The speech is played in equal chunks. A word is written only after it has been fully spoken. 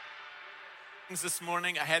This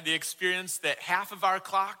morning, I had the experience that half of our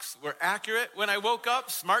clocks were accurate when I woke up,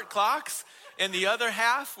 smart clocks, and the other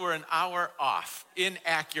half were an hour off,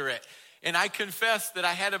 inaccurate. And I confess that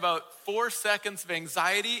I had about 4 seconds of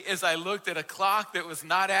anxiety as I looked at a clock that was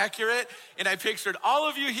not accurate, and I pictured all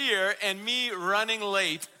of you here and me running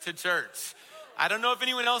late to church. I don't know if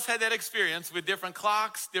anyone else had that experience with different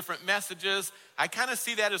clocks, different messages. I kind of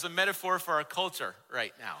see that as a metaphor for our culture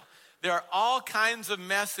right now. There are all kinds of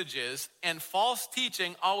messages, and false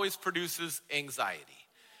teaching always produces anxiety.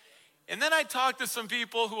 And then I talked to some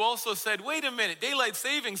people who also said, wait a minute, daylight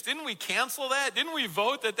savings, didn't we cancel that? Didn't we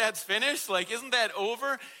vote that that's finished? Like, isn't that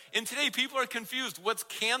over? And today people are confused. What's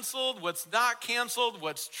canceled, what's not canceled,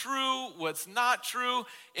 what's true, what's not true,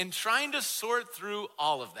 and trying to sort through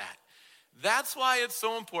all of that. That's why it's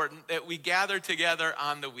so important that we gather together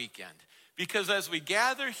on the weekend. Because as we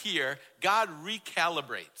gather here, God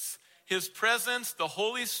recalibrates. His presence, the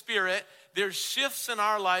Holy Spirit, there's shifts in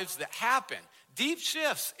our lives that happen. Deep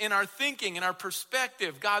shifts in our thinking, in our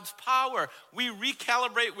perspective, God's power. We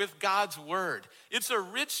recalibrate with God's word. It's a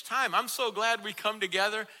rich time. I'm so glad we come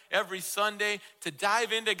together every Sunday to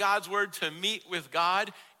dive into God's word, to meet with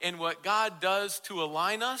God and what God does to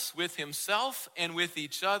align us with himself and with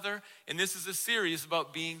each other. And this is a series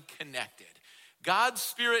about being connected. God's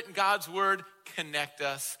Spirit and God's word connect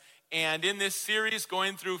us. And in this series,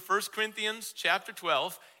 going through 1 Corinthians chapter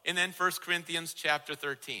 12 and then 1 Corinthians chapter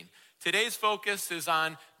 13. Today's focus is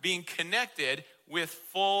on being connected with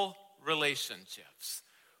full relationships.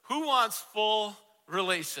 Who wants full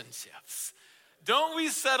relationships? Don't we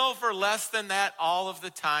settle for less than that all of the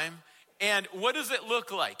time? And what does it look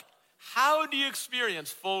like? How do you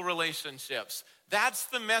experience full relationships? That's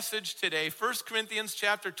the message today. 1 Corinthians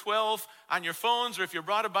chapter 12 on your phones, or if you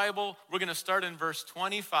brought a Bible, we're going to start in verse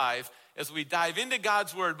 25 as we dive into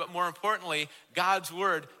God's word, but more importantly, God's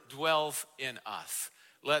word dwells in us.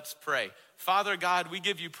 Let's pray. Father God, we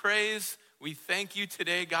give you praise. We thank you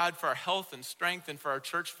today, God, for our health and strength and for our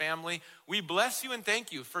church family. We bless you and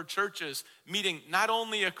thank you for churches meeting not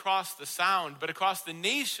only across the sound, but across the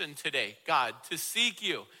nation today, God, to seek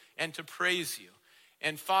you and to praise you.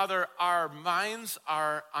 And Father, our minds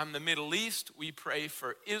are on the Middle East. We pray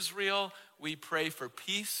for Israel. We pray for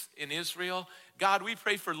peace in Israel. God, we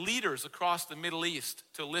pray for leaders across the Middle East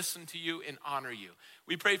to listen to you and honor you.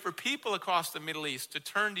 We pray for people across the Middle East to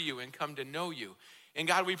turn to you and come to know you. And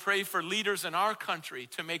God, we pray for leaders in our country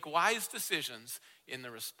to make wise decisions in the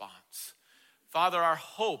response. Father, our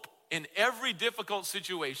hope in every difficult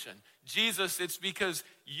situation, Jesus, it's because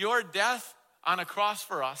your death on a cross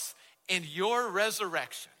for us and your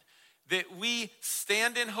resurrection, that we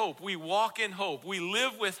stand in hope, we walk in hope, we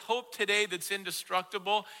live with hope today that's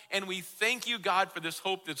indestructible, and we thank you, God, for this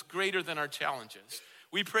hope that's greater than our challenges.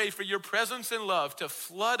 We pray for your presence and love to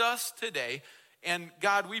flood us today, and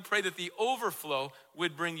God, we pray that the overflow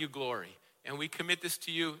would bring you glory, and we commit this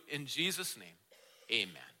to you in Jesus' name,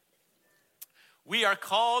 amen. We are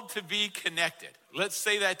called to be connected. Let's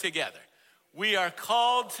say that together. We are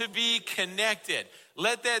called to be connected.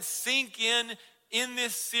 Let that sink in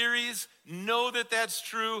this series. Know that that's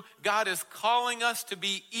true. God is calling us to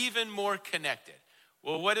be even more connected.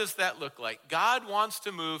 Well, what does that look like? God wants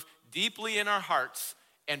to move deeply in our hearts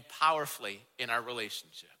and powerfully in our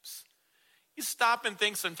relationships. You stop and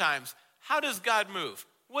think sometimes, how does God move?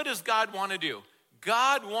 What does God want to do?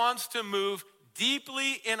 God wants to move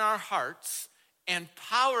deeply in our hearts and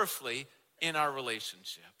powerfully in our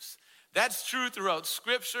relationships. That's true throughout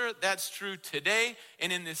Scripture. That's true today.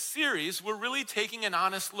 And in this series, we're really taking an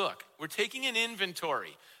honest look. We're taking an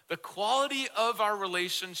inventory. The quality of our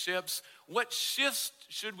relationships. What shifts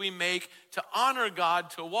should we make to honor God,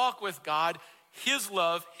 to walk with God, his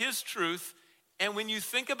love, his truth. And when you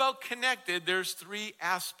think about connected, there's 3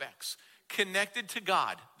 aspects. Connected to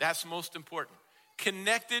God. That's most important.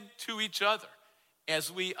 Connected to each other.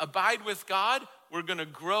 As we abide with God, we're going to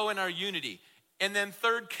grow in our unity. And then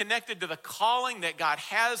third, connected to the calling that God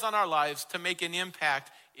has on our lives to make an impact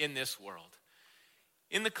in this world.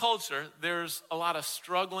 In the culture, there's a lot of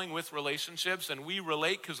struggling with relationships, and we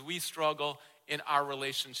relate because we struggle in our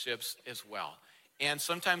relationships as well. And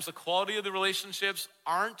sometimes the quality of the relationships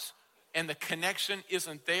aren't, and the connection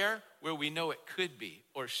isn't there where we know it could be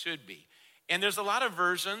or should be. And there's a lot of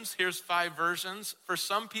versions. Here's 5 versions. For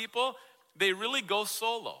some people, they really go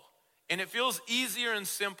solo. And it feels easier and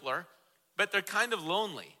simpler, but they're kind of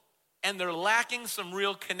lonely. And they're lacking some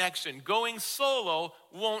real connection. Going solo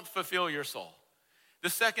won't fulfill your soul. The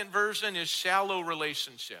second version is shallow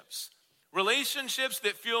relationships. Relationships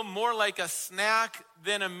that feel more like a snack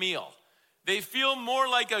than a meal. They feel more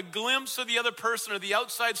like a glimpse of the other person or the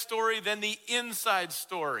outside story than the inside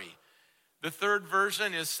story. The third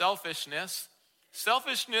version is selfishness.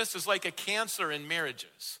 Selfishness is like a cancer in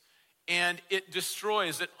marriages, and it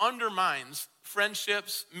destroys, it undermines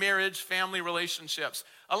friendships, marriage, family relationships.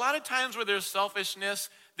 A lot of times where there's selfishness,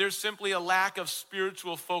 there's simply a lack of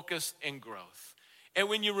spiritual focus and growth. And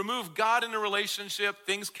when you remove God in a relationship,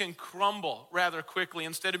 things can crumble rather quickly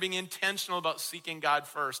instead of being intentional about seeking God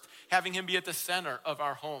first, having him be at the center of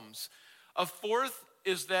our homes. A fourth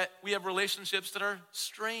is that we have relationships that are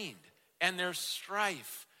strained and there's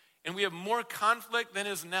strife. And we have more conflict than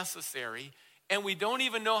is necessary, and we don't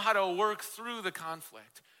even know how to work through the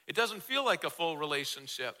conflict. It doesn't feel like a full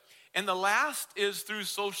relationship. And the last is through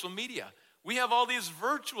social media. We have all these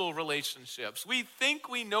virtual relationships. We think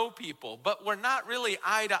we know people, but we're not really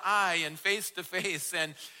eye to eye and face to face.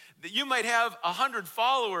 And you might have 100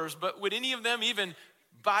 followers, but would any of them even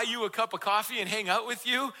buy you a cup of coffee and hang out with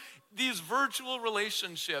you? These virtual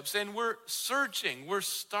relationships, and we're searching, we're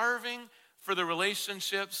starving for the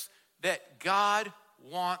relationships that God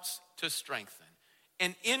wants to strengthen.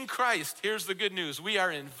 And in Christ, here's the good news. We are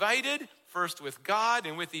invited, first with God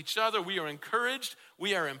and with each other. We are encouraged.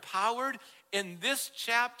 We are empowered. And this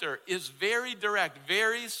chapter is very direct,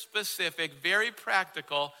 very specific, very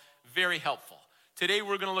practical, very helpful. Today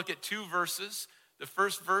we're going to look at two verses. The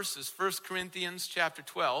first verse is 1 Corinthians chapter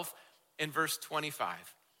 12 and verse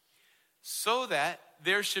 25. So that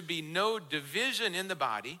there should be no division in the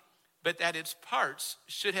body, but that its parts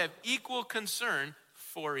should have equal concern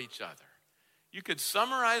for each other. You could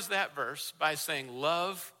summarize that verse by saying,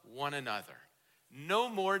 love one another. No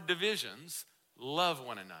more divisions, love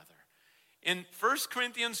one another. In 1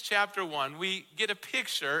 Corinthians chapter 1, we get a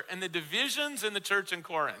picture and the divisions in the church in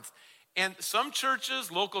Corinth. And some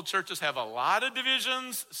churches, local churches, have a lot of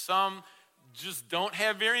divisions. Some just don't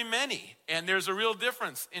have very many. And there's a real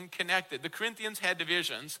difference in connected. The Corinthians had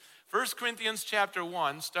divisions. 1 Corinthians chapter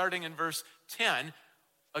 1, starting in verse 10,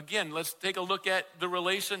 again, let's take a look at the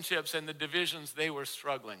relationships and the divisions they were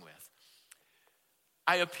struggling with.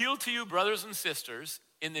 I appeal to you, brothers and sisters,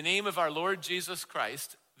 in the name of our Lord Jesus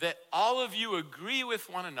Christ, that all of you agree with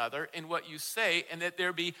one another in what you say, and that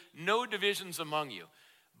there be no divisions among you,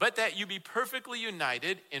 but that you be perfectly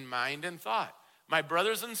united in mind and thought. My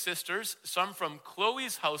brothers and sisters, some from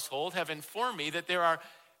Chloe's household, have informed me that there are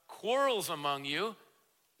quarrels among you.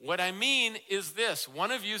 What I mean is this: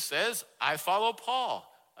 one of you says, I follow Paul.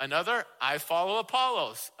 Another, I follow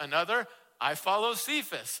Apollos. Another, I follow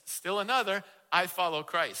Cephas. Still another, I follow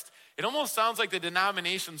Christ. It almost sounds like the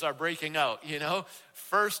denominations are breaking out, you know?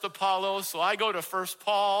 First Apollos, so I go to first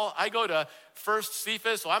Paul. I go to first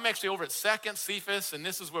Cephas, so I'm actually over at second Cephas, and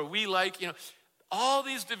this is where we like, you know. All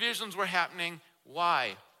these divisions were happening.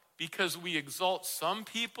 Why? Because we exalt some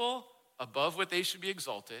people above what they should be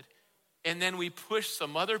exalted, and then we push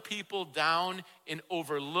some other people down and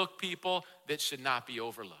overlook people that should not be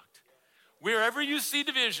overlooked. Wherever you see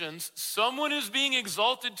divisions, someone is being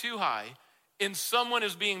exalted too high and someone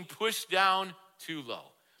is being pushed down too low.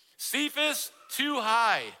 Cephas, too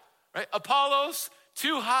high, right? Apollos,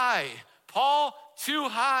 too high. Paul, too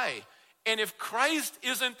high. And if Christ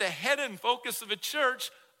isn't the head and focus of a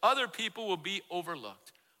church, other people will be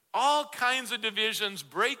overlooked. All kinds of divisions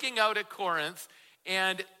breaking out at Corinth.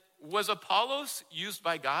 And was Apollos used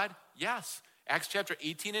by God? Yes. Acts chapter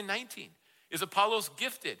 18 and 19. Is Apollos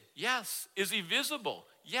gifted? Yes. Is he visible?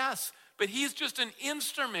 Yes. But he's just an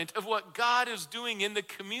instrument of what God is doing in the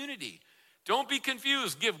community. Don't be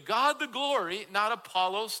confused. Give God the glory, not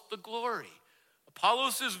Apollos the glory.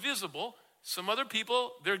 Apollos is visible. Some other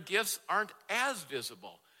people, their gifts aren't as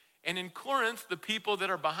visible. And in Corinth, the people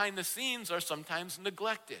that are behind the scenes are sometimes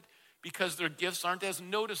neglected because their gifts aren't as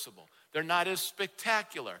noticeable. They're not as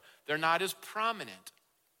spectacular. They're not as prominent.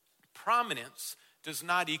 Prominence does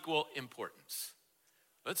not equal importance.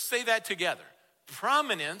 Let's say that together.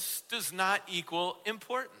 Prominence does not equal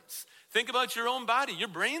importance. Think about your own body. Your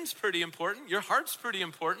brain's pretty important. Your heart's pretty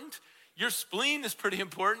important. Your spleen is pretty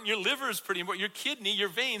important. Your liver is pretty important. Your kidney, your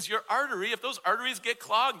veins, your artery. If those arteries get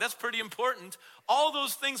clogged, that's pretty important. All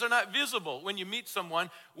those things are not visible when you meet someone.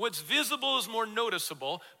 What's visible is more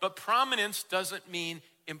noticeable, but prominence doesn't mean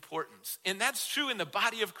importance. And that's true in the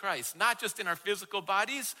body of Christ, not just in our physical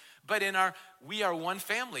bodies, but we are one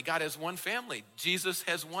family. God has one family. Jesus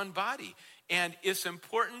has one body. And it's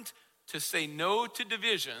important to say no to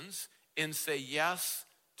divisions and say yes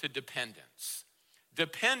to dependence.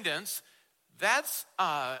 Dependence, that's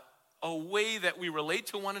a way that we relate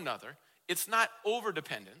to one another. It's not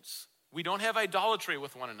over-dependence. We don't have idolatry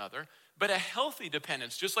with one another, but a healthy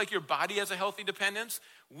dependence. Just like your body has a healthy dependence,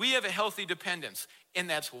 we have a healthy dependence. And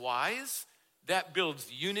that's wise. That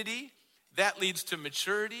builds unity. That leads to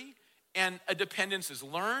maturity. and a dependence is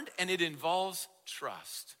learned, and it involves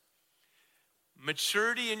trust.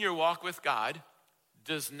 Maturity in your walk with God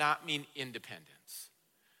does not mean independence.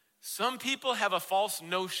 Some people have a false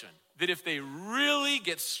notion that if they really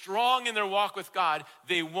get strong in their walk with God,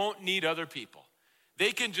 they won't need other people.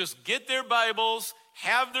 They can just get their Bibles,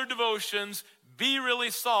 have their devotions, be really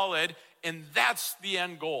solid, and that's the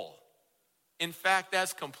end goal. In fact,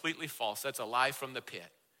 that's completely false. That's a lie from the pit.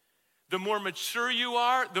 The more mature you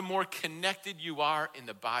are, the more connected you are in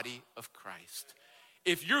the body of Christ.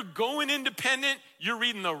 If you're going independent, you're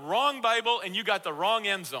reading the wrong Bible and you got the wrong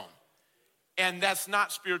end zone. And that's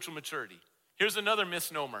not spiritual maturity. Here's another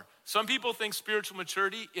misnomer. Some people think spiritual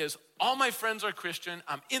maturity is all my friends are Christian,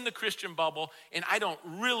 I'm in the Christian bubble, and I don't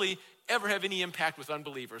really ever have any impact with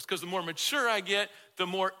unbelievers. Because the more mature I get, the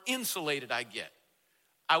more insulated I get.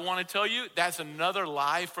 I want to tell you, that's another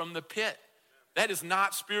lie from the pit. That is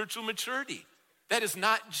not spiritual maturity. That is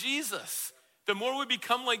not Jesus. The more we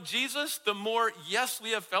become like Jesus, the more, yes,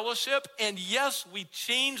 we have fellowship, and yes, we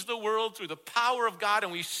change the world through the power of God,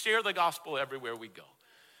 and we share the gospel everywhere we go.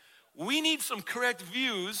 We need some correct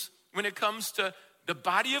views when it comes to the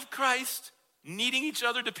body of Christ, needing each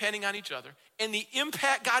other, depending on each other, and the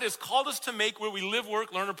impact God has called us to make where we live,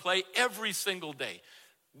 work, learn, or play every single day.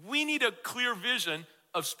 We need a clear vision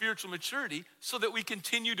of spiritual maturity so that we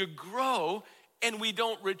continue to grow and we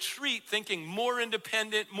don't retreat thinking more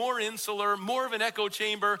independent, more insular, more of an echo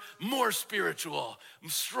chamber, more spiritual,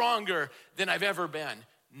 stronger than I've ever been.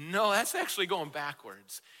 No, that's actually going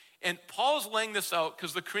backwards. And Paul's laying this out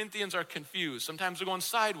because the Corinthians are confused. Sometimes they're going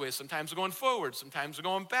sideways, sometimes they're going forward, sometimes they're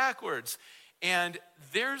going backwards. And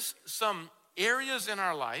there's some areas in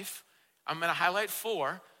our life, I'm going to highlight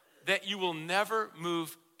 4, that you will never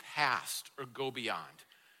move past or go beyond.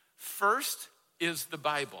 First is the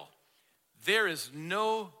Bible. There is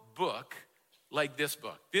no book like this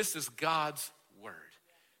book. This is God's word.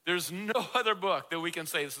 There's no other book that we can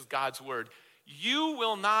say this is God's word. You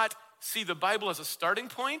will not see the Bible as a starting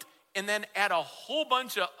point and then add a whole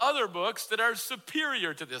bunch of other books that are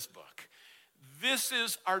superior to this book. This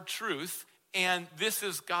is our truth, and this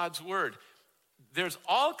is God's word. There's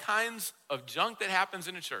all kinds of junk that happens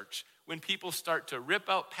in a church when people start to rip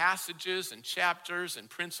out passages and chapters and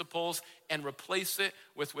principles and replace it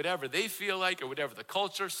with whatever they feel like or whatever the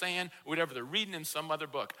culture's saying, or whatever they're reading in some other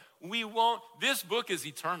book. We won't. This book is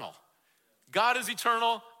eternal. God is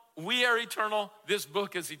eternal. We are eternal. This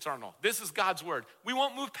book is eternal. This is God's word. We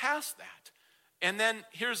won't move past that. And then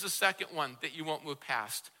here's the second one that you won't move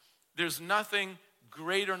past. There's nothing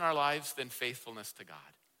greater in our lives than faithfulness to God.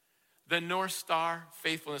 The North Star,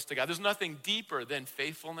 faithfulness to God. There's nothing deeper than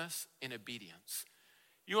faithfulness and obedience.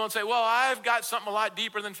 You won't say, well, I've got something a lot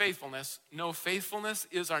deeper than faithfulness. No, faithfulness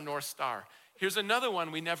is our North Star. Here's another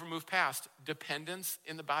one we never move past, dependence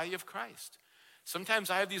in the body of Christ. Sometimes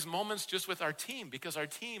I have these moments just with our team because our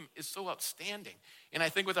team is so outstanding. And I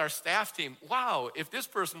think with our staff team, wow, if this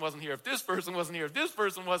person wasn't here, if this person wasn't here, if this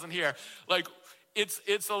person wasn't here, like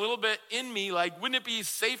it's a little bit in me, like wouldn't it be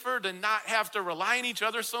safer to not have to rely on each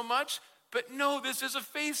other so much? But no, this is a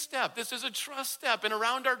faith step. This is a trust step. And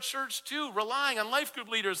around our church too, relying on life group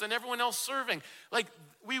leaders and everyone else serving. Like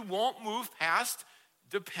we won't move past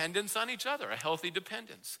dependence on each other, a healthy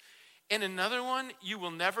dependence. And another one, you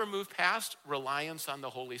will never move past reliance on the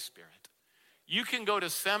Holy Spirit. You can go to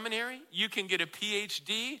seminary, you can get a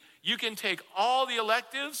PhD, you can take all the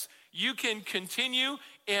electives, you can continue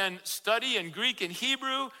and study in Greek and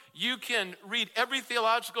Hebrew, you can read every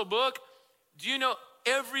theological book. Do you know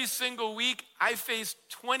every single week I face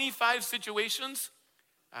 25 situations?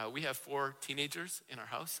 We have 4 teenagers in our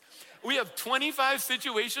house. We have 25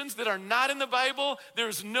 situations that are not in the Bible.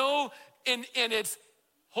 There's no, and it's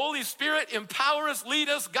Holy Spirit, empower us, lead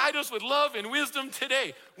us, guide us with love and wisdom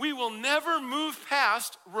today. We will never move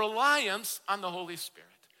past reliance on the Holy Spirit.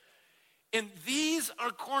 And these are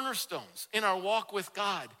cornerstones in our walk with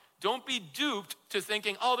God. Don't be duped to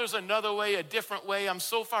thinking, oh, there's another way, a different way. I'm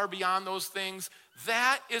so far beyond those things.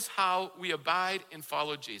 That is how we abide and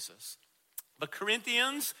follow Jesus. The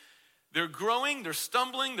Corinthians, they're growing, they're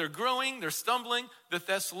stumbling, they're growing, they're stumbling. The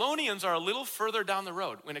Thessalonians are a little further down the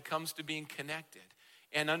road when it comes to being connected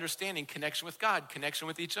and understanding connection with God, connection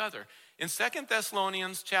with each other. In 2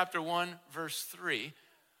 Thessalonians chapter 1, verse 3,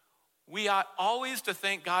 we ought always to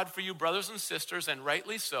thank God for you, brothers and sisters, and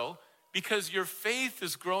rightly so, because your faith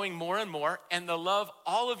is growing more and more, and the love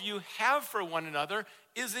all of you have for one another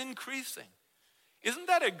is increasing. Isn't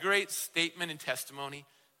that a great statement and testimony?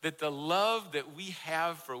 That the love that we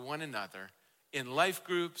have for one another in life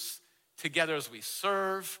groups, together as we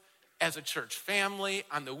serve, as a church family,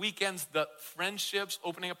 on the weekends, the friendships,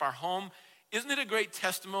 opening up our home, Isn't it a great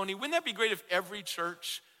testimony? Wouldn't that be great if every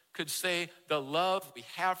church could say the love we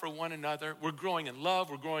have for one another? We're growing in love,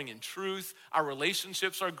 we're growing in truth, our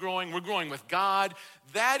relationships are growing, we're growing with God.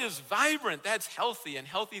 That is vibrant, that's healthy, and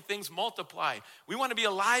healthy things multiply. We want to be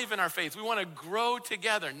alive in our faith. We want to grow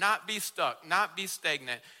together, not be stuck, not be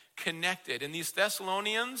stagnant, connected. And these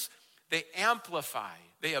Thessalonians, they amplify.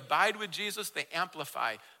 They abide with Jesus, they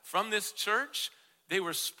amplify. From this church, they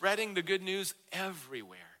were spreading the good news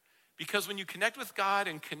everywhere. Because when you connect with God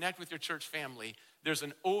and connect with your church family, there's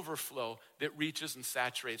an overflow that reaches and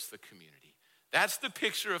saturates the community. That's the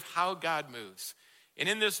picture of how God moves. And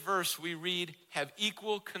in this verse, we read, have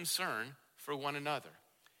equal concern for one another.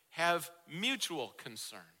 Have mutual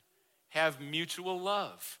concern. Have mutual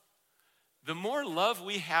love. The more love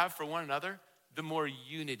we have for one another, the more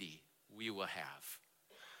unity we will have.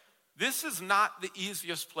 This is not the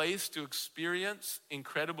easiest place to experience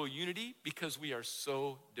incredible unity because we are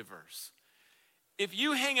so diverse. If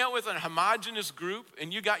you hang out with a homogenous group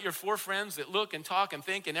and you got your 4 friends that look and talk and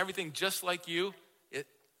think and everything just like you,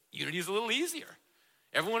 unity is a little easier.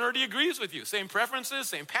 Everyone already agrees with you. Same preferences,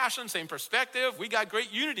 same passion, same perspective. We got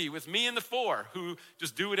great unity with me and the 4 who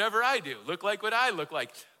just do whatever I do, look like what I look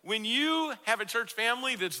like. When you have a church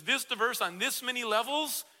family that's this diverse on this many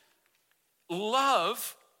levels,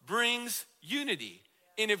 love brings unity.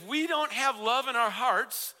 And if we don't have love in our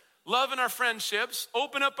hearts, love in our friendships,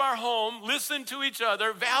 open up our home, listen to each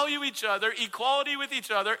other, value each other, equality with each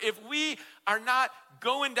other, if we are not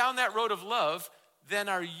going down that road of love, then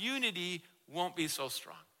our unity won't be so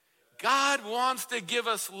strong. God wants to give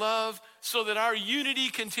us love so that our unity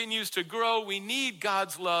continues to grow. We need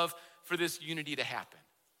God's love for this unity to happen.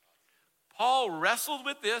 Paul wrestled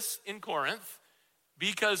with this in Corinth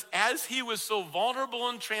because as he was so vulnerable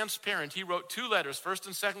and transparent, he wrote 2 letters, 1st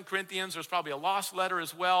and 2nd Corinthians. There's probably a lost letter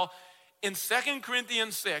as well. In 2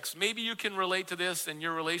 Corinthians 6, maybe you can relate to this in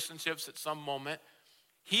your relationships at some moment.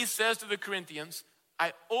 He says to the Corinthians,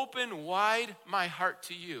 I open wide my heart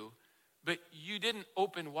to you, but you didn't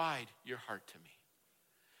open wide your heart to me.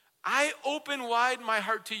 I open wide my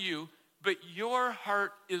heart to you, but your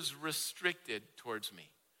heart is restricted towards me.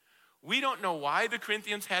 We don't know why the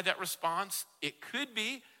Corinthians had that response. It could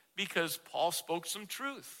be because Paul spoke some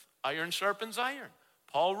truth. Iron sharpens iron.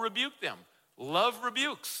 Paul rebuked them. Love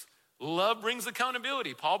rebukes. Love brings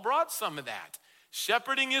accountability. Paul brought some of that.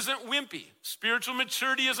 Shepherding isn't wimpy. Spiritual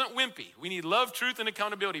maturity isn't wimpy. We need love, truth, and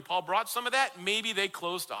accountability. Paul brought some of that. Maybe they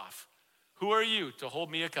closed off. Who are you to hold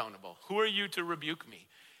me accountable? Who are you to rebuke me?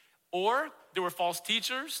 Or there were false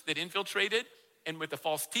teachers that infiltrated, and with the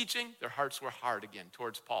false teaching, their hearts were hard again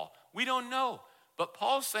towards Paul. We don't know. But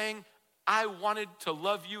Paul's saying, I wanted to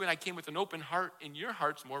love you, and I came with an open heart, and your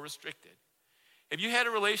heart's more restricted. Have you had a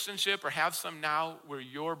relationship or have some now where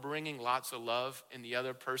you're bringing lots of love and the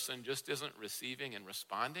other person just isn't receiving and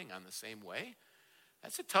responding on the same way?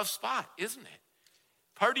 That's a tough spot, isn't it?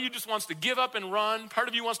 Part of you just wants to give up and run. Part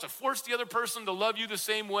of you wants to force the other person to love you the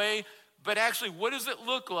same way. But actually, what does it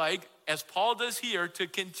look like, as Paul does here, to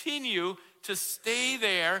continue to stay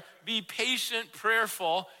there, be patient,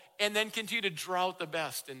 prayerful, and then continue to draw out the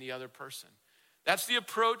best in the other person? That's the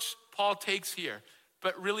approach Paul takes here.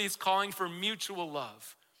 But really, he's calling for mutual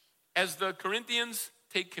love. As the Corinthians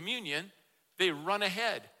take communion, they run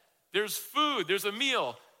ahead. There's food, there's a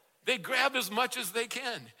meal. They grab as much as they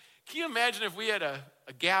can. Can you imagine if we had a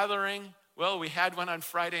gathering? Well, we had one on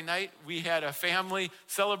Friday night. We had a family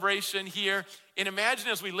celebration here. And imagine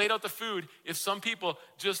as we laid out the food, if some people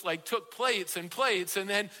just took plates and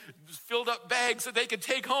then filled up bags that they could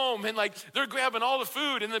take home. And they're grabbing all the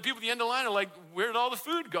food. And the people at the end of the line are like, where did all the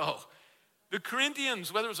food go? The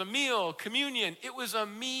Corinthians, whether it was a meal, communion, it was a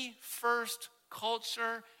me first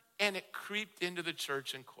culture, and it creeped into the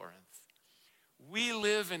church in Corinth. We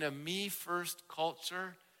live in a me first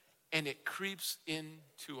culture, and it creeps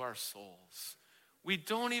into our souls. We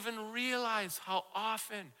don't even realize how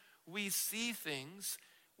often we see things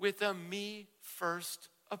with a me first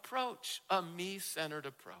approach, a me centered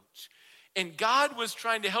approach. And God was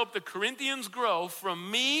trying to help the Corinthians grow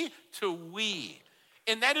from me to we.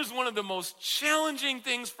 And that is one of the most challenging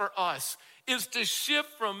things for us, is to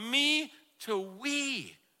shift from me to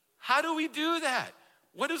we. How do we do that?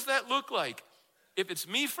 What does that look like? If it's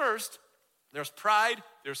me first, there's pride,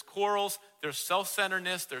 there's quarrels, there's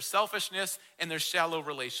self-centeredness, there's selfishness, and there's shallow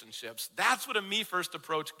relationships. That's what a me first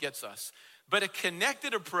approach gets us. But a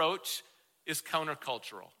connected approach is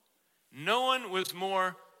countercultural. No one was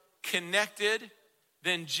more connected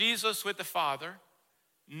than Jesus with the Father.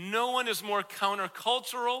 No one is more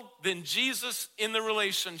countercultural than Jesus in the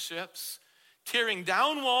relationships. tearing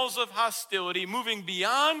down walls of hostility, moving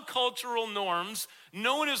beyond cultural norms.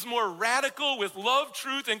 No one is more radical with love,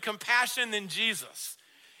 truth, and compassion than Jesus.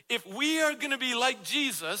 If we are going to be like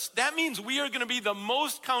Jesus, that means we are going to be the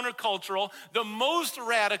most countercultural, the most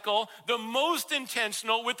radical, the most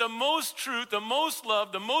intentional, with the most truth, the most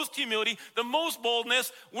love, the most humility, the most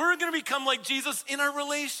boldness. We're going to become like Jesus in our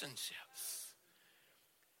relationships.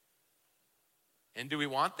 And do we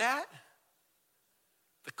want that?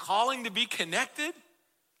 The calling to be connected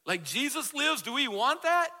like Jesus lives, do we want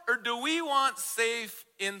that? Or do we want safe,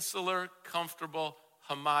 insular, comfortable,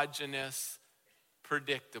 homogeneous,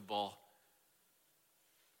 predictable,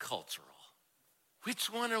 cultural?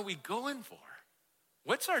 Which one are we going for?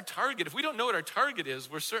 What's our target? If we don't know what our target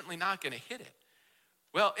is, we're certainly not going to hit it.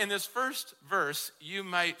 Well, in this first verse, you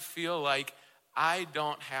might feel like, I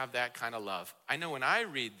don't have that kind of love. I know when I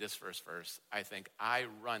read this first verse, I think I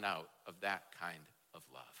run out of that kind of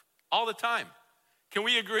love all the time. Can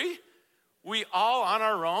we agree? We all on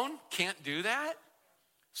our own can't do that.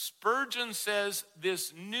 Spurgeon says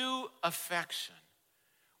this new affection.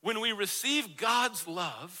 When we receive God's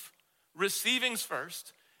love, receiving's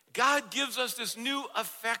first, God gives us this new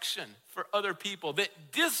affection for other people that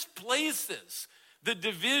displaces the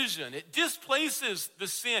division. It displaces the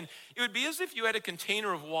sin. It would be as if you had a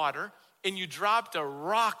container of water and you dropped a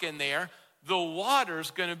rock in there. The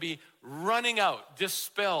water's going to be running out,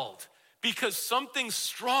 dispelled, because something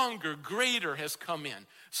stronger, greater has come in.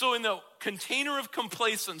 So in the container of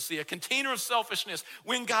complacency, a container of selfishness,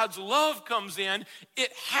 when God's love comes in,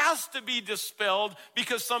 it has to be dispelled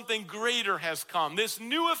because something greater has come. This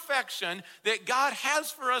new affection that God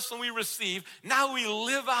has for us and we receive, now we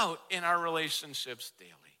live out in our relationships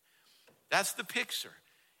daily. That's the picture.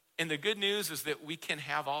 And the good news is that we can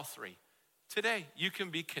have all three. Today, you can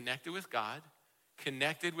be connected with God,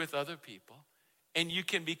 connected with other people, and you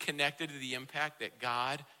can be connected to the impact that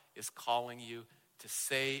God is calling you to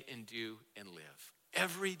say and do and live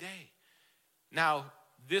every day. Now,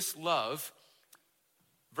 this love,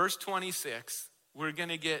 verse 26, we're going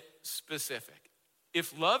to get specific.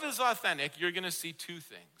 If love is authentic, you're going to see two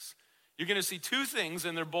things. You're going to see two things,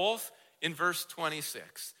 and they're both in verse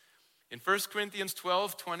 26. In 1 Corinthians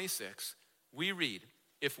 12:26, we read,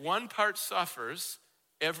 if one part suffers,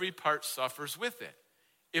 every part suffers with it.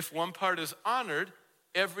 If one part is honored,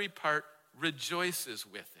 every part rejoices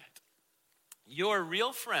with it. Your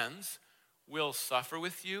real friends will suffer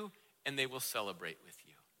with you and they will celebrate with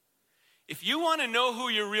you. If you want to know who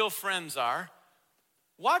your real friends are,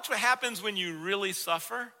 watch what happens when you really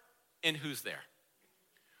suffer and who's there.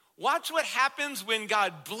 Watch what happens when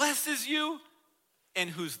God blesses you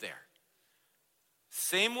and who's there.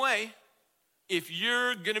 Same way, if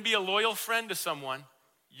you're going to be a loyal friend to someone,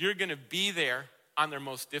 you're going to be there on their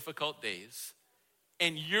most difficult days.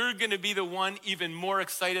 And you're going to be the one even more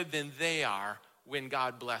excited than they are when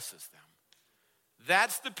God blesses them.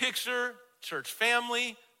 That's the picture, church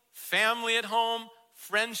family, family at home,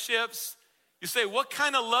 friendships. You say, what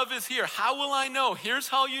kind of love is here? How will I know? Here's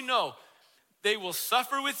how you know. They will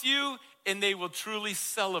suffer with you and they will truly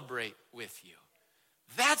celebrate with you.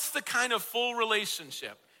 That's the kind of full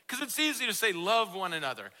relationship. Because it's easy to say love one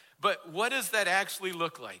another. But what does that actually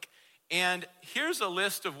look like? And here's a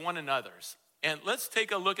list of one another's. And let's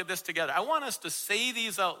take a look at this together. I want us to say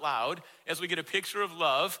these out loud as we get a picture of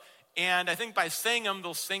love. And I think by saying them,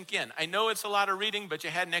 they'll sink in. I know it's a lot of reading, but you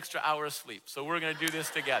had an extra hour of sleep. So we're going to do this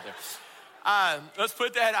together. Let's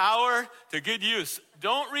put that hour to good use.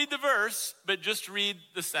 Don't read the verse, but just read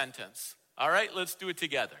the sentence. All right, let's do it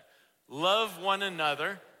together. Love one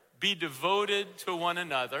another. Be devoted to one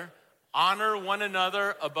another. Honor one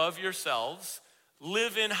another above yourselves.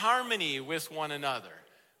 Live in harmony with one another.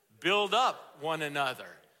 Build up one another.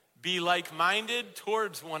 Be like-minded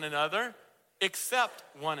towards one another. Accept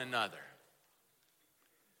one another.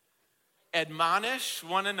 Admonish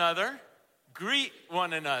one another. Greet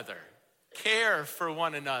one another. Care for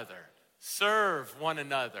one another. Serve one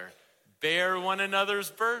another. Bear one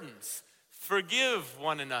another's burdens. Forgive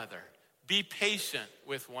one another. Be patient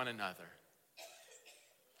with one another.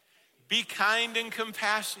 Be kind and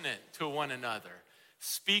compassionate to one another.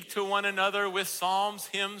 Speak to one another with psalms,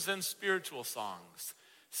 hymns, and spiritual songs.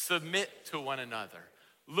 Submit to one another.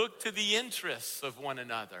 Look to the interests of one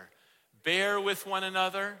another. Bear with one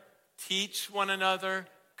another. Teach one another.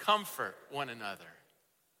 Comfort one another.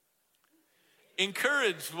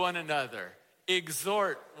 Encourage one another.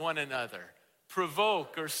 Exhort one another.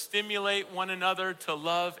 Provoke or stimulate one another to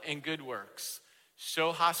love and good works.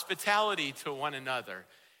 Show hospitality to one another.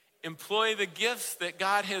 Employ the gifts that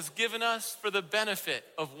God has given us for the benefit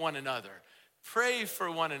of one another. Pray for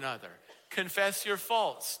one another. Confess your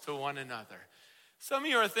faults to one another. Some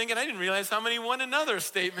of you are thinking, I didn't realize how many one another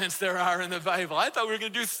statements there are in the Bible. I thought we were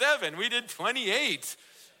going to do 7. We did 28.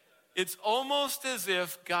 It's almost as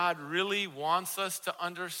if God really wants us to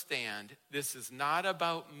understand this is not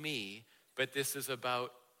about me, but this is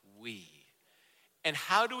about we. And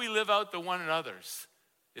how do we live out the one another's?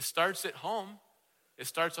 It starts at home. It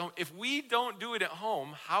starts at home. If we don't do it at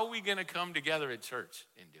home, how are we going to come together at church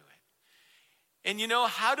and do it? And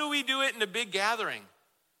how do we do it in a big gathering?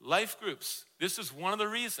 Life groups. This is one of the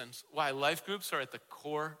reasons why life groups are at the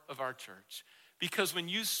core of our church. Because when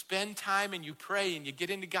you spend time and you pray and you get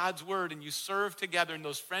into God's word and you serve together and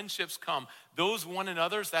those friendships come, those one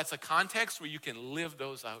another's, that's a context where you can live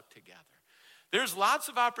those out together. There's lots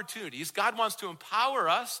of opportunities. God wants to empower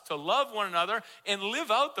us to love one another and live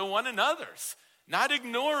out the one another's, not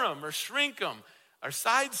ignore them or shrink them or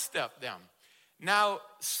sidestep them. Now,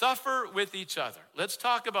 suffer with each other. Let's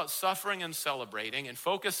talk about suffering and celebrating and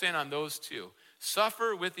focus in on those two.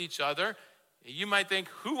 Suffer with each other. You might think,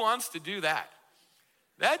 who wants to do that?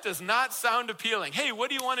 That does not sound appealing. Hey, what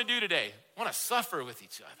do you want to do today? I want to suffer with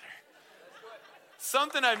each other.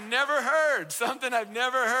 Something I've never heard.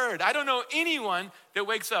 I don't know anyone that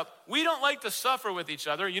wakes up. We don't like to suffer with each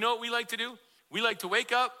other. You know what we like to do? We like to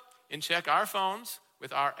wake up and check our phones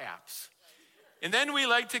with our apps. And then we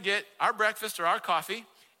like to get our breakfast or our coffee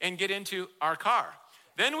and get into our car.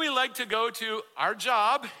 Then we like to go to our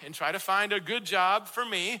job and try to find a good job for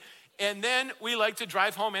me. And then we like to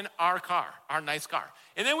drive home in our car, our nice car.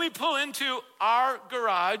 And then we pull into our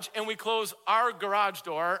garage and we close our garage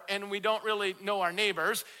door and we don't really know our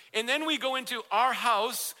neighbors. And then we go into our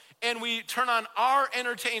house and we turn on our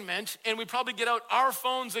entertainment and we probably get out our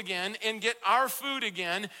phones again and get our food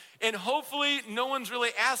again. And hopefully no one's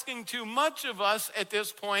really asking too much of us at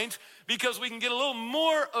this point because we can get a little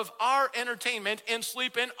more of our entertainment and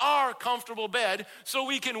sleep in our comfortable bed so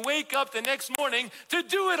we can wake up the next morning to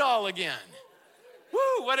do it all again.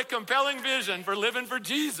 Woo, what a compelling vision for living for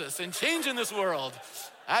Jesus and changing this world.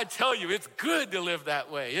 I tell you, it's good to live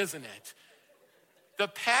that way, isn't it? The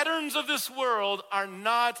patterns of this world are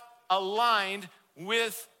not aligned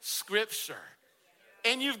with Scripture.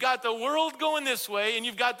 And you've got the world going this way, and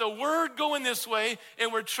you've got the Word going this way,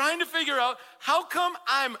 and we're trying to figure out how come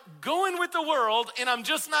I'm going with the world and I'm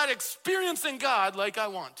just not experiencing God like I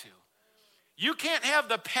want to. You can't have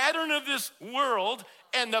the pattern of this world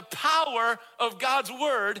and the power of God's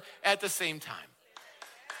Word at the same time.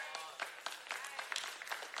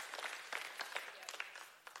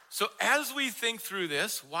 So as we think through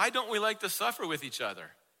this, why don't we like to suffer with each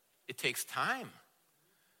other? It takes time.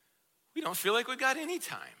 We don't feel like we got any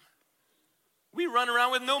time. We run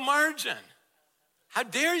around with no margin. How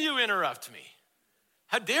dare you interrupt me?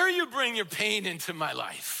 How dare you bring your pain into my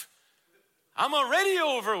life? I'm already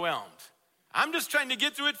overwhelmed. I'm just trying to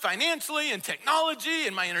get through it financially and technology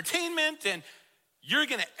and my entertainment, and you're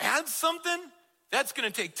gonna add something? That's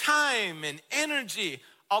gonna take time and energy.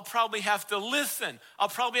 I'll probably have to listen. I'll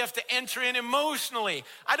probably have to enter in emotionally.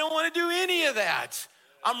 I don't wanna do any of that.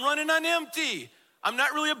 I'm running on empty. I'm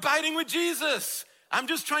not really abiding with Jesus. I'm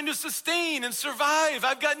just trying to sustain and survive.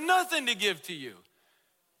 I've got nothing to give to you.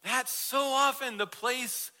 That's so often the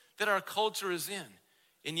place that our culture is in.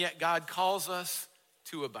 And yet God calls us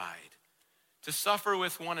to abide, to suffer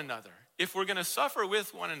with one another. If we're gonna suffer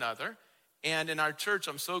with one another, and in our church,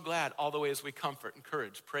 I'm so glad all the ways we comfort,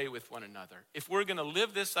 encourage, pray with one another. If we're gonna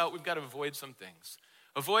live this out, we've got to avoid some things.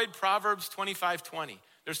 Avoid Proverbs 25:20.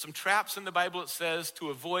 There's some traps in the Bible it says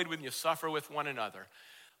to avoid when you suffer with one another.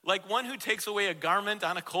 Like one who takes away a garment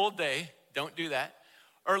on a cold day, don't do that.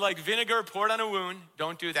 Or like vinegar poured on a wound,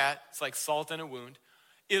 don't do that. It's like salt in a wound.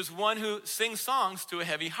 Is one who sings songs to a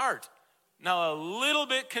heavy heart. Now a little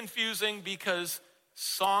bit confusing because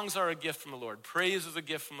songs are a gift from the Lord. Praise is a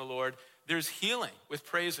gift from the Lord. There's healing with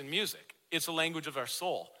praise and music. It's a language of our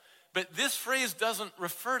soul. But this phrase doesn't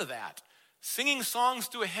refer to that. Singing songs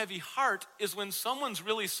to a heavy heart is when someone's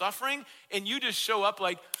really suffering and you just show up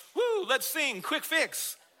like, woo, let's sing, quick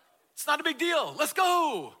fix. It's not a big deal, let's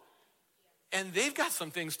go. And they've got some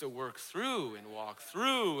things to work through and walk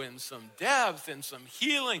through and some depth and some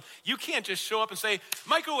healing. You can't just show up and say,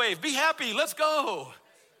 microwave, be happy, let's go.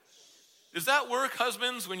 Does that work,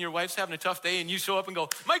 husbands, when your wife's having a tough day and you show up and go,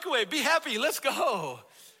 microwave, be happy, let's go?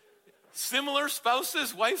 Similar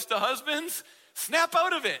spouses, wives to husbands, snap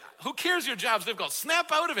out of it. Who cares your job's difficult? Snap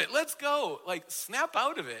out of it. Let's go. Like, snap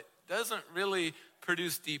out of it doesn't really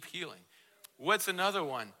produce deep healing. What's another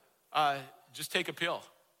one? Just take a pill.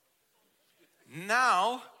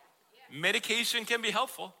 Now, medication can be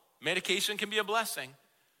helpful. Medication can be a blessing.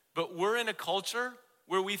 But we're in a culture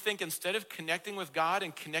where we think instead of connecting with God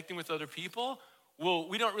and connecting with other people, well,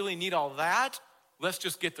 we don't really need all that. let's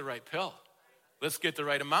just get the right pill. Let's get the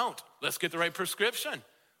right amount. Let's get the right prescription.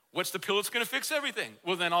 What's the pill that's going to fix everything?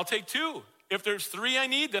 Well, then I'll take 2. If there's 3 I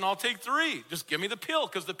need, then I'll take 3. Just give me the pill,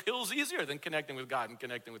 because the pill's easier than connecting with God and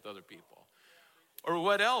connecting with other people. Or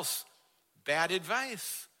what else? Bad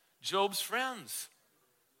advice. Job's friends.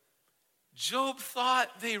 Job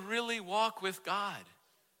thought they really walk with God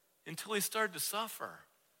until he started to suffer.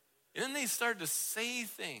 And then they started to say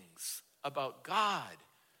things about God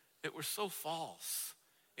that were so false.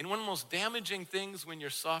 And one of the most damaging things when you're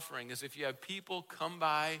suffering is if you have people come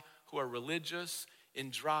by who are religious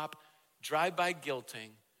and drop drive-by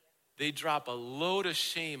guilting. They drop a load of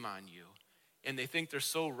shame on you, and they think they're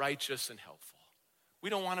so righteous and helpful. We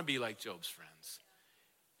don't want to be like Job's friends.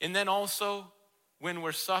 And then also, when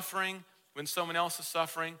we're suffering, when someone else is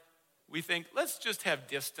suffering, we think, let's just have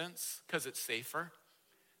distance because it's safer.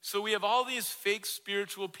 So we have all these fake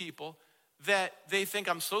spiritual people that they think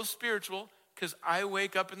I'm so spiritual because I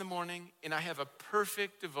wake up in the morning and I have a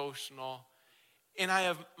perfect devotional and I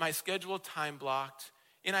have my schedule time blocked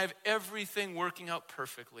and I have everything working out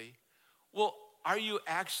perfectly. Well, are you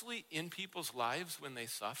actually in people's lives when they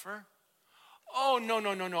suffer? Oh,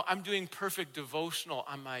 no. I'm doing perfect devotional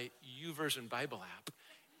on my YouVersion Bible app.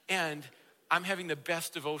 And I'm having the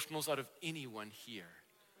best devotionals out of anyone here.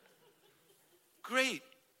 Great.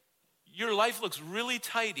 Your life looks really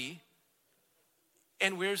tidy.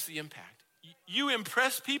 And where's the impact? You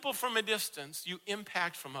impress people from a distance. You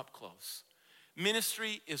impact from up close.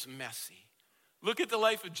 Ministry is messy. Look at the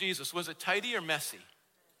life of Jesus. Was it tidy or messy?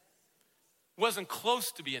 Wasn't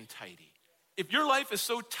close to being tidy. If your life is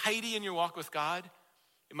so tidy in your walk with God,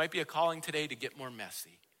 it might be a calling today to get more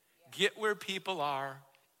messy. Get where people are,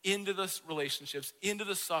 into the relationships, into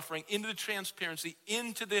the suffering, into the transparency,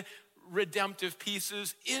 into the redemptive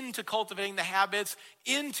pieces, into cultivating the habits,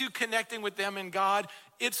 into connecting with them and God.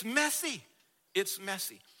 It's messy. It's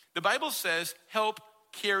messy. The Bible says, help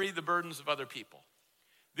carry the burdens of other people.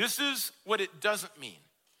 This is what it doesn't mean.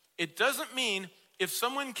 It doesn't mean if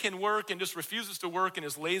someone can work and just refuses to work and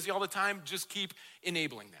is lazy all the time, just keep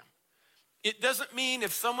enabling them. It doesn't mean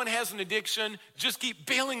if someone has an addiction, just keep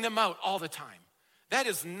bailing them out all the time. That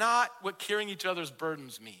is not what carrying each other's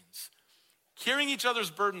burdens means. Carrying each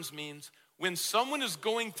other's burdens means when someone is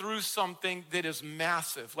going through something that is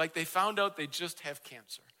massive, like they found out they just have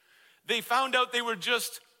cancer. They found out they were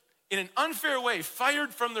just, in an unfair way,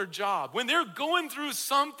 fired from their job. When they're going through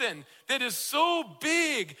something that is so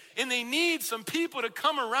big and they need some people to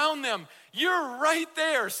come around them, you're right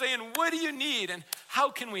there saying, what do you need and how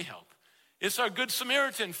can we help? It's our Good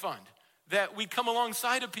Samaritan Fund that we come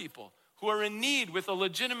alongside of people who are in need with a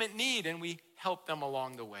legitimate need and we help them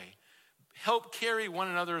along the way. Help carry one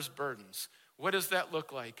another's burdens. What does that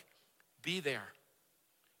look like? Be there.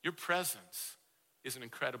 Your presence is an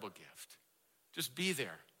incredible gift. Just be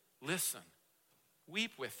there. Listen.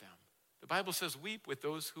 Weep with them. The Bible says weep with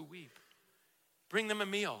those who weep. Bring them a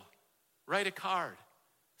meal. Write a card.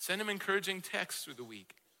 Send them encouraging texts through the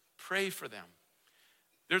week. Pray for them.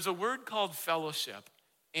 There's a word called fellowship,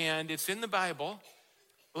 and it's in the Bible.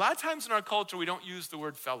 A lot of times in our culture, we don't use the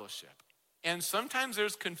word fellowship. And sometimes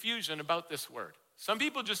there's confusion about this word. Some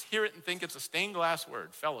people just hear it and think it's a stained glass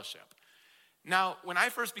word, fellowship. Now, when I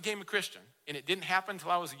first became a Christian, and it didn't happen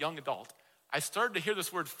until I was a young adult, I started to hear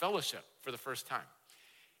this word fellowship for the first time.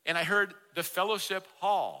 And I heard the fellowship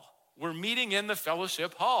hall. We're meeting in the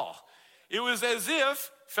fellowship hall. It was as if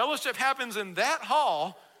fellowship happens in that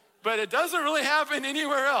hall, but it doesn't really happen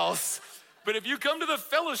anywhere else. But if you come to the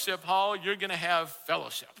fellowship hall, you're going to have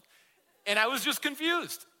fellowship. And I was just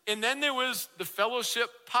confused. And then there was the fellowship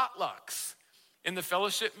potlucks and the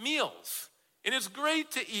fellowship meals. And it's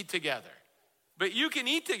great to eat together. But you can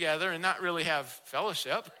eat together and not really have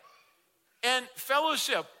fellowship. And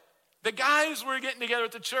fellowship, the guys were getting together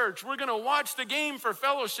at the church. We're going to watch the game for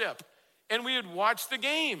fellowship. And we would watch the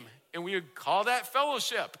game. And we would call that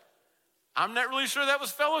fellowship. I'm not really sure that was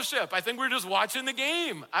fellowship. I think we're just watching the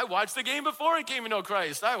game. I watched the game before I came to know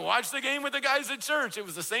Christ. I watched the game with the guys at church. It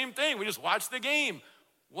was the same thing. We just watched the game.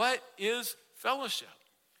 What is fellowship?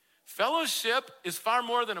 Fellowship is far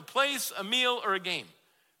more than a place, a meal, or a game.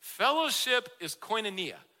 Fellowship is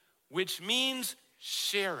koinonia, which means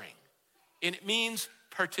sharing, and it means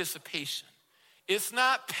participation. It's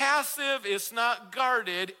not passive, it's not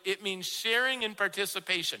guarded, it means sharing and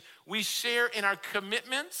participation. We share in our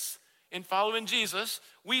commitments in following Jesus.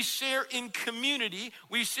 We share in community.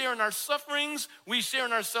 We share in our sufferings. We share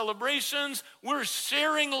in our celebrations. We're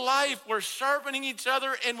sharing life. We're sharpening each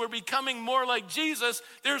other, and we're becoming more like Jesus.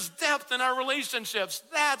 There's depth in our relationships.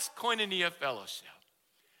 That's koinonia fellowship.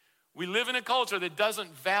 We live in a culture that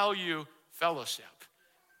doesn't value fellowship.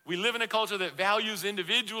 We live in a culture that values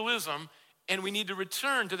individualism, and we need to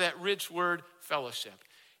return to that rich word fellowship.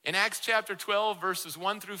 In Acts chapter 12, verses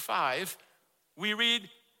 1 through 5, we read,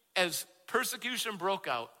 as persecution broke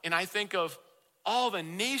out, and I think of all the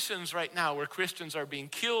nations right now where Christians are being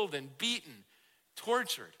killed and beaten,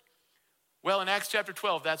 tortured. Well, in Acts chapter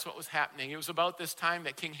 12, that's what was happening. It was about this time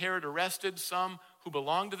that King Herod arrested some who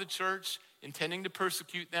belonged to the church, intending to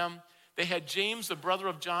persecute them. They had James, the brother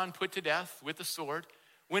of John, put to death with a sword.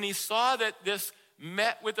 When he saw that this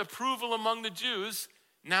met with approval among the Jews,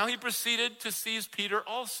 now he proceeded to seize Peter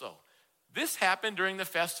also. This happened during the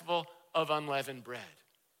festival of unleavened bread.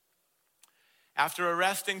 After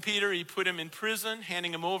arresting Peter, he put him in prison,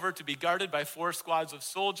 handing him over to be guarded by 4 squads of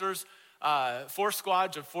soldiers, 4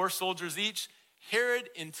 squads of 4 soldiers each. Herod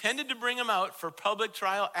intended to bring him out for public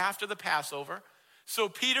trial after the Passover, so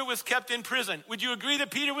Peter was kept in prison. Would you agree that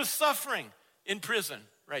Peter was suffering in prison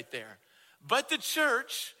right there? But the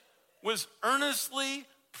church was earnestly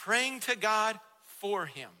praying to God for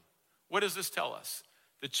him. What does this tell us?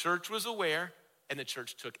 The church was aware, and the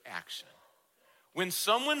church took action. When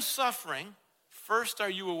someone's suffering, first, are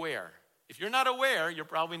you aware? If you're not aware, you're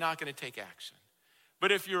probably not going to take action.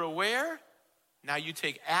 But if you're aware, now you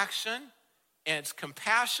take action, and it's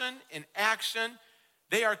compassion and action.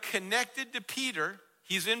 They are connected to Peter.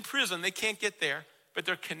 He's in prison. They can't get there, but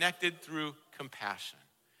they're connected through compassion.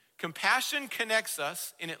 Compassion connects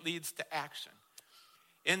us, and it leads to action.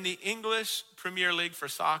 In the English Premier League for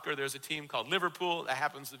soccer, there's a team called Liverpool. That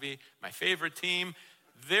happens to be my favorite team.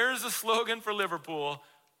 There's a slogan for Liverpool: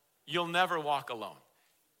 you'll never walk alone.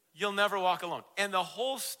 You'll never walk alone. And the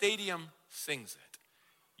whole stadium sings it.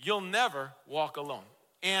 You'll never walk alone.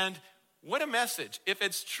 And what a message. If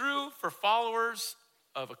it's true for followers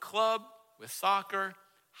of a club with soccer,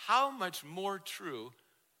 how much more true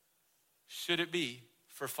should it be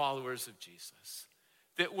for followers of Jesus?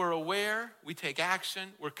 That we're aware, we take action,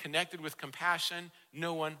 we're connected with compassion.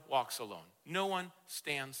 No one walks alone. No one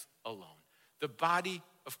stands alone. The body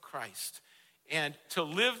of Christ. And to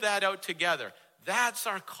live that out together, that's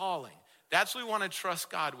our calling. That's what we want to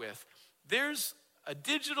trust God with. There's a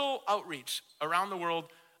digital outreach around the world,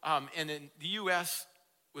 and in the U.S.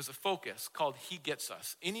 was a focus called He Gets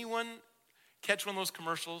Us. Anyone catch one of those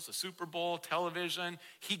commercials, the Super Bowl, television,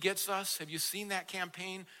 He Gets Us? Have you seen that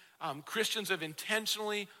campaign? Christians have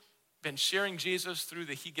intentionally been sharing Jesus through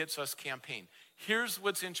the He Gets Us campaign. Here's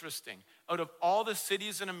what's interesting. Out of all the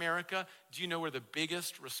cities in America, do you know where the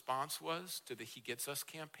biggest response was to the He Gets Us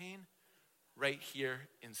campaign? Right here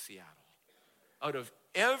in Seattle. Out of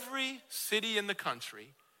every city in the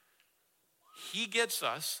country, He Gets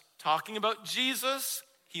Us, talking about Jesus.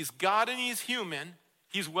 He's God and He's human.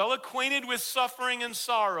 He's well acquainted with suffering and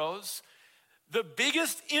sorrows. The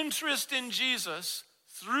biggest interest in Jesus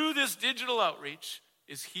through this digital outreach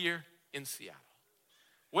is here in Seattle.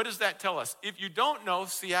 What does that tell us? If you don't know,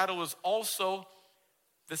 Seattle is also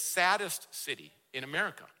the saddest city in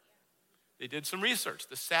America. They did some research,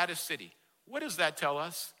 the saddest city. What does that tell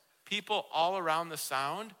us? People all around the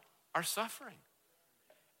Sound are suffering.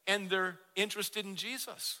 And they're interested in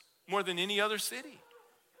Jesus more than any other city.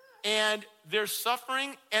 And they're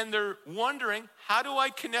suffering and they're wondering, how do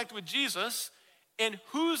I connect with Jesus? And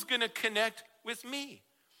who's going to connect with me?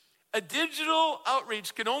 A digital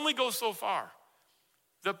outreach can only go so far.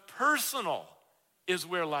 The personal is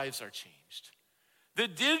where lives are changed. The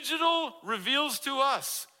digital reveals to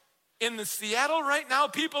us. In the Seattle right now,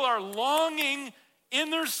 people are longing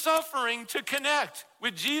in their suffering to connect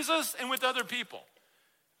with Jesus and with other people.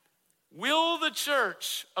 Will the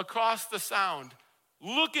church across the Sound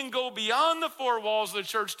look and go beyond the 4 walls of the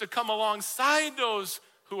church to come alongside those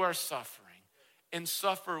who are suffering and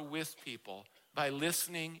suffer with people by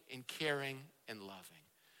listening and caring and loving?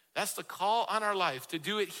 That's the call on our life, to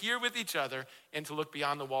do it here with each other and to look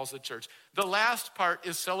beyond the walls of the church. The last part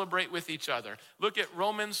is celebrate with each other. Look at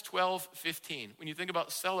Romans 12:15. When you think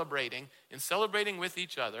about celebrating and celebrating with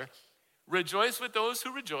each other, rejoice with those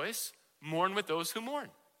who rejoice, mourn with those who mourn.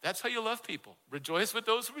 That's how you love people. Rejoice with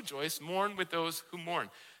those who rejoice, mourn with those who mourn.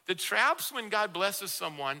 The traps when God blesses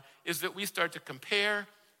someone is that we start to compare.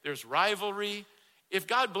 There's rivalry. If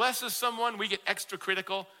God blesses someone, we get extra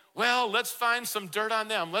critical. Well, let's find some dirt on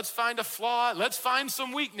them. Let's find a flaw. Let's find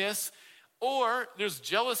some weakness. Or there's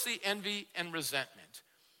jealousy, envy, and resentment.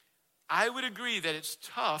 I would agree that it's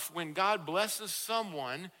tough when God blesses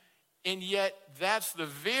someone, and yet that's the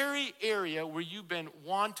very area where you've been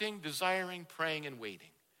wanting, desiring, praying, and waiting.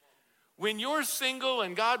 When you're single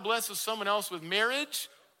and God blesses someone else with marriage,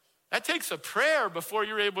 that takes a prayer before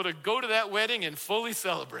you're able to go to that wedding and fully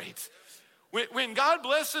celebrate. When God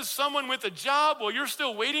blesses someone with a job while you're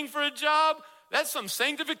still waiting for a job, That's some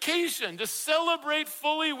sanctification to celebrate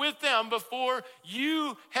fully with them before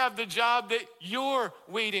you have the job that you're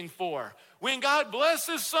waiting for. When God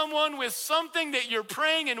blesses someone with something that you're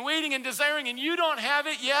praying and waiting and desiring and you don't have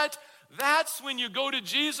it yet, that's when you go to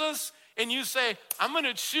Jesus and you say, I'm going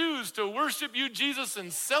to choose to worship you, Jesus,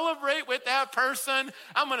 and celebrate with that person.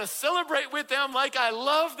 I'm going to celebrate with them like I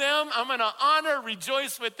love them. I'm going to honor,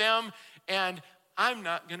 rejoice with them, and I'm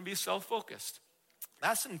not going to be self-focused.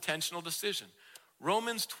 That's an intentional decision.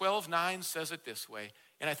 Romans 12:9 says it this way,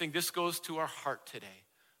 and I think this goes to our heart today.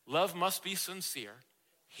 Love must be sincere.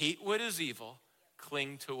 Hate what is evil.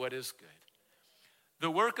 Cling to what is good.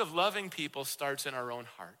 The work of loving people starts in our own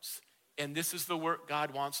hearts. And this is the work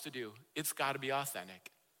God wants to do. It's got to be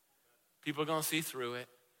authentic. People are going to see through it.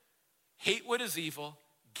 Hate what is evil.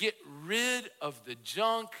 Get rid of the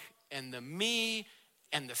junk and the me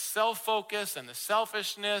and the self-focus and the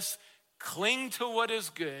selfishness. Cling to what is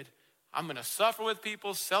good. I'm going to suffer with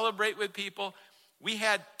people, celebrate with people. We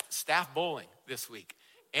had staff bowling this week.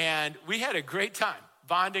 And we had a great time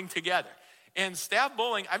bonding together. And staff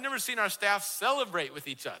bowling, I've never seen our staff celebrate with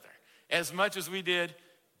each other as much as we did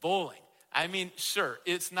bowling. I mean, sure,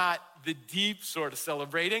 it's not the deep sort of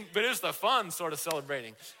celebrating, but it's the fun sort of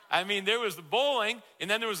celebrating. I mean, there was the bowling, and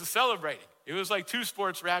then there was the celebrating. It was like two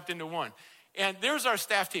sports wrapped into one. And there's our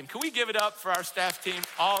staff team. Can we give it up for our staff team?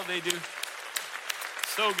 All they do,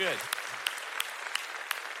 so good.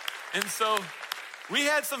 And so we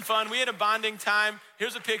had some fun. We had a bonding time.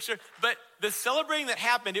 Here's a picture. But the celebrating that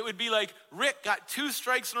happened, it would be like Rick got 2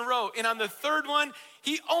 strikes in a row. And on the third one,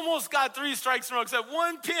 he almost got 3 strikes in a row, except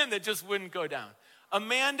one pin that just wouldn't go down.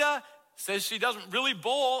 Amanda says she doesn't really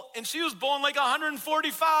bowl, and she was bowling like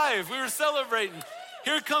 145. We were celebrating.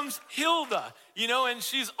 Here comes Hilda, and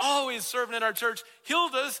she's always serving at our church.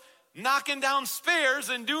 Hilda's knocking down spares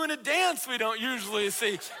and doing a dance we don't usually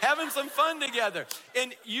see, having some fun together.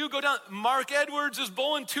 And you go down, Mark Edwards is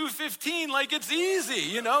bowling 215 like it's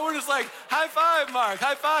easy, We're just like, high five, Mark,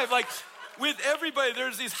 high five. Like with everybody,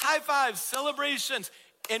 there's these high fives, celebrations.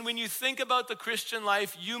 And when you think about the Christian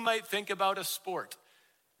life, you might think about a sport.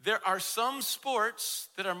 There are some sports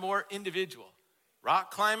that are more individual.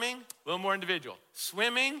 Rock climbing, a little more individual.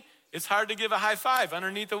 Swimming, it's hard to give a high five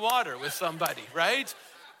underneath the water with somebody, right?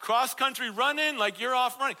 Cross-country running, like you're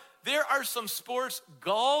off running. There are some sports,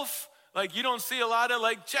 golf, like you don't see a lot of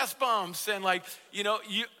like chest bumps and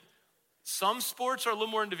some sports are a little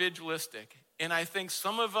more individualistic. And I think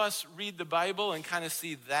some of us read the Bible and kind of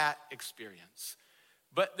see that experience.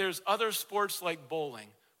 But there's other sports like bowling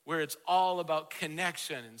where it's all about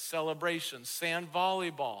connection and celebration. Sand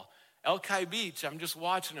volleyball, Elkai Beach, I'm just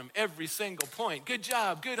watching them every single point. Good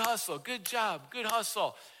job, good hustle, good job, good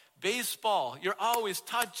hustle. Baseball, you're always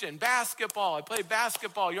touching. Basketball, I play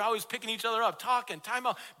basketball. You're always picking each other up, talking,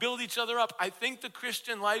 timeout, build each other up. I think the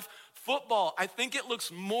Christian life, football, I think it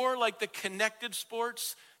looks more like the connected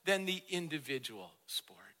sports than the individual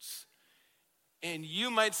sports. And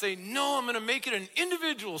you might say, no, I'm going to make it an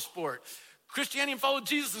individual sport. Christianity and follow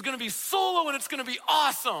Jesus is going to be solo and it's going to be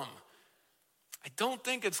awesome. I don't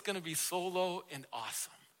think it's going to be solo and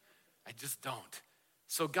awesome. I just don't.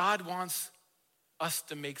 So God wants us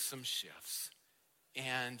to make some shifts.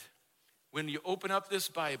 And when you open up this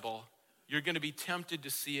Bible, you're going to be tempted to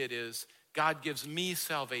see it as God gives me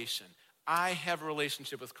salvation. I have a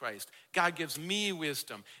relationship with Christ. God gives me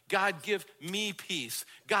wisdom. God give me peace.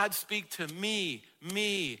 God speak to me.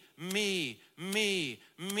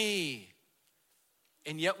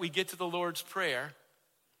 And yet we get to the Lord's Prayer,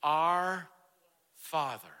 our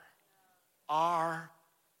Father, our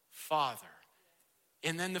Father.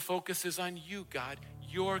 And then the focus is on you, God.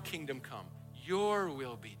 Your kingdom come. Your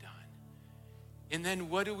will be done. And then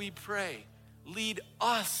what do we pray? Lead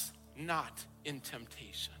us not in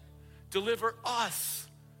temptation. Deliver us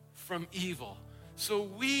from evil so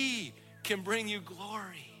we can bring you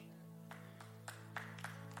glory.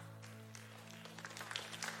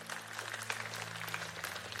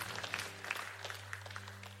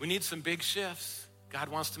 We need some big shifts. God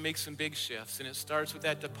wants to make some big shifts, and it starts with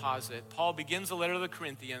that deposit. Paul begins the letter to the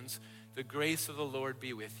Corinthians, the grace of the Lord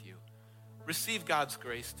be with you. Receive God's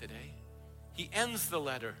grace today. He ends the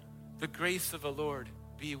letter, the grace of the Lord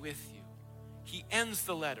be with you. He ends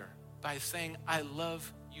the letter by saying, I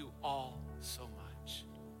love you all so much.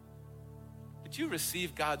 Would you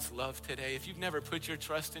receive God's love today? If you've never put your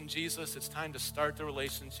trust in Jesus, it's time to start the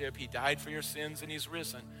relationship. He died for your sins and he's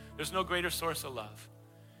risen. There's no greater source of love.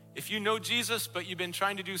 If you know Jesus, but you've been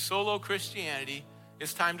trying to do solo Christianity,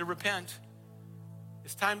 it's time to repent.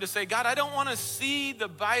 It's time to say, God, I don't want to see the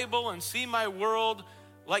Bible and see my world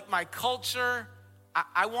like my culture.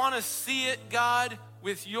 I want to see it, God,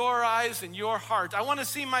 with your eyes and your heart. I want to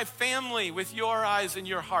see my family with your eyes and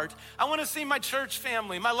your heart. I want to see my church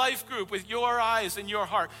family, my life group with your eyes and your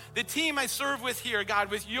heart. The team I serve with here, God,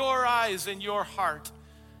 with your eyes and your heart.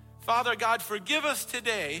 Father God, forgive us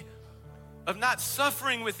today of not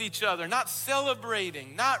suffering with each other, not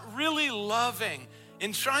celebrating, not really loving,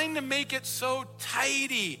 and trying to make it so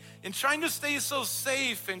tidy, and trying to stay so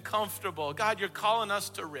safe and comfortable. God, you're calling us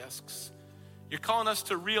to risks. You're calling us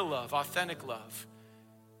to real love, authentic love.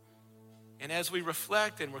 And as we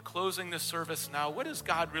reflect and we're closing this service now, what is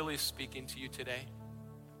God really speaking to you today?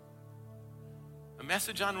 A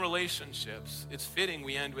message on relationships. It's fitting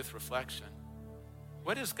we end with reflection.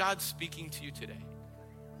 What is God speaking to you today?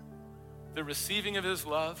 The receiving of his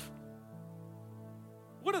love?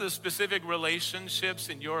 What are the specific relationships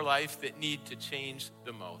in your life that need to change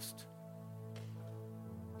the most?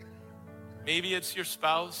 Maybe it's your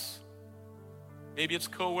spouse. Maybe it's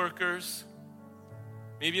coworkers.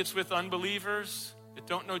 Maybe it's with unbelievers that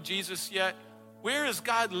don't know Jesus yet. Where is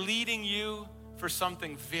God leading you for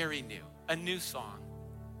something very new? A new song.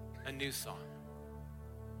 A new song.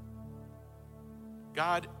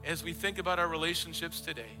 God, as we think about our relationships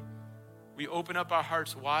today, we open up our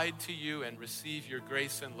hearts wide to you and receive your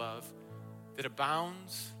grace and love that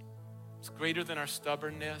abounds. It's greater than our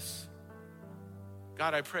stubbornness.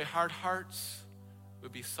 God, I pray hard hearts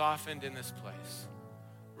would be softened in this place.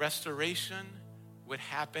 Restoration would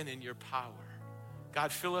happen in your power.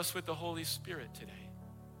 God, fill us with the Holy Spirit today.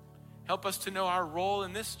 Help us to know our role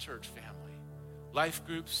in this church family. Life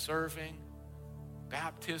groups, serving,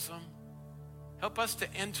 baptism. Help us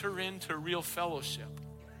to enter into real fellowship.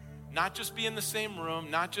 Not just be in the same room,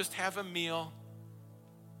 not just have a meal,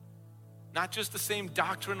 not just the same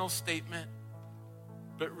doctrinal statement,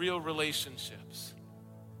 but real relationships.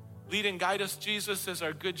 Lead and guide us, Jesus, as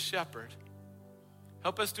our good shepherd.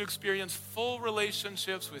 Help us to experience full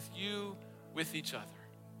relationships with you, with each other.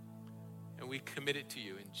 And we commit it to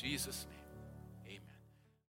you in Jesus' name.